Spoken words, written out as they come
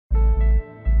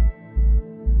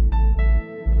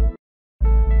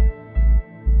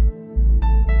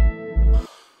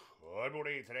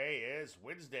is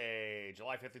Wednesday,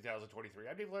 July 5th, 2023.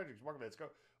 I'm Dave Landry. Market Let's go.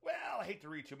 Well, I hate to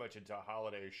read too much into a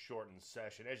holiday shortened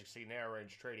session. As you can see, narrow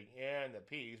range trading in the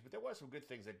P's, but there was some good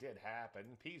things that did happen.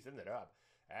 P's ended up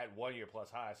at 1 year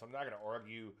plus high, so I'm not going to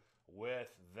argue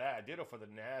with that. Ditto for the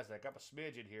NASDAQ, up a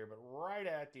smidgen here, but right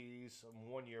at these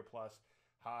 1 year plus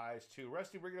highs too.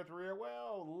 Rusty bringing up the rear,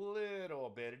 well, a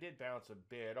little bit. It did bounce a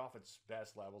bit off its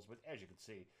best levels, but as you can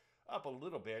see, up a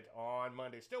little bit on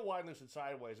Monday. Still wide, loose, and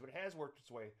sideways, but it has worked its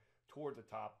way toward the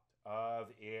top of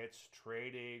its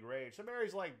trading range. Some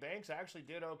areas like banks actually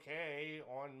did okay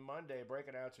on Monday,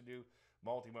 breaking out to new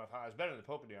multi-month highs. Better than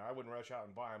poking there. I wouldn't rush out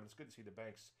and buy them, but it's good to see the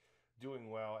banks doing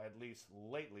well, at least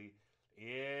lately.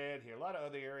 In here, a lot of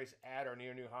other areas at or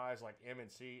near new highs like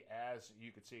M&C, as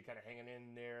you can see, kind of hanging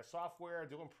in there. Software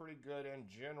doing pretty good in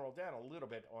general, down a little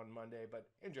bit on Monday, but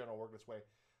in general working its way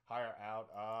higher out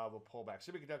of a pullback.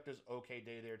 Semiconductors, okay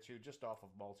day there too, just off of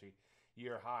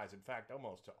multi-year highs. In fact,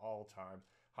 almost to all-time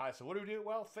highs. So what do we do?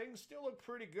 Well, things still look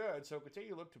pretty good, so continue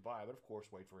to look to buy, but of course,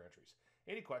 wait for entries.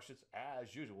 Any questions?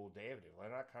 As usual, Dave at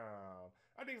DaveLandry.com.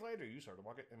 I'm Dave Landry. You start the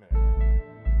market in a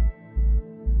minute.